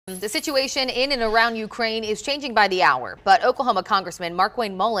The situation in and around Ukraine is changing by the hour, but Oklahoma Congressman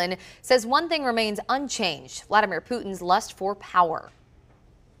Markwayne Mullin says one thing remains unchanged: Vladimir Putin's lust for power.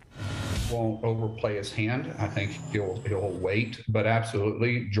 Won't overplay his hand. I think he'll wait, but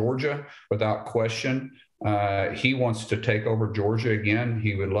absolutely Georgia, without question. He wants to take over Georgia again.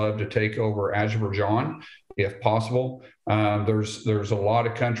 He would love to take over Azerbaijan if possible. There's a lot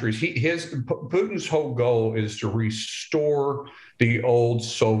of countries. Putin's whole goal is to restore the old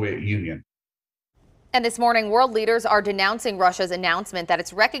Soviet Union. And this morning, world leaders are denouncing Russia's announcement that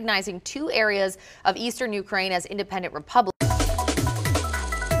it's recognizing two areas of eastern Ukraine as independent republics.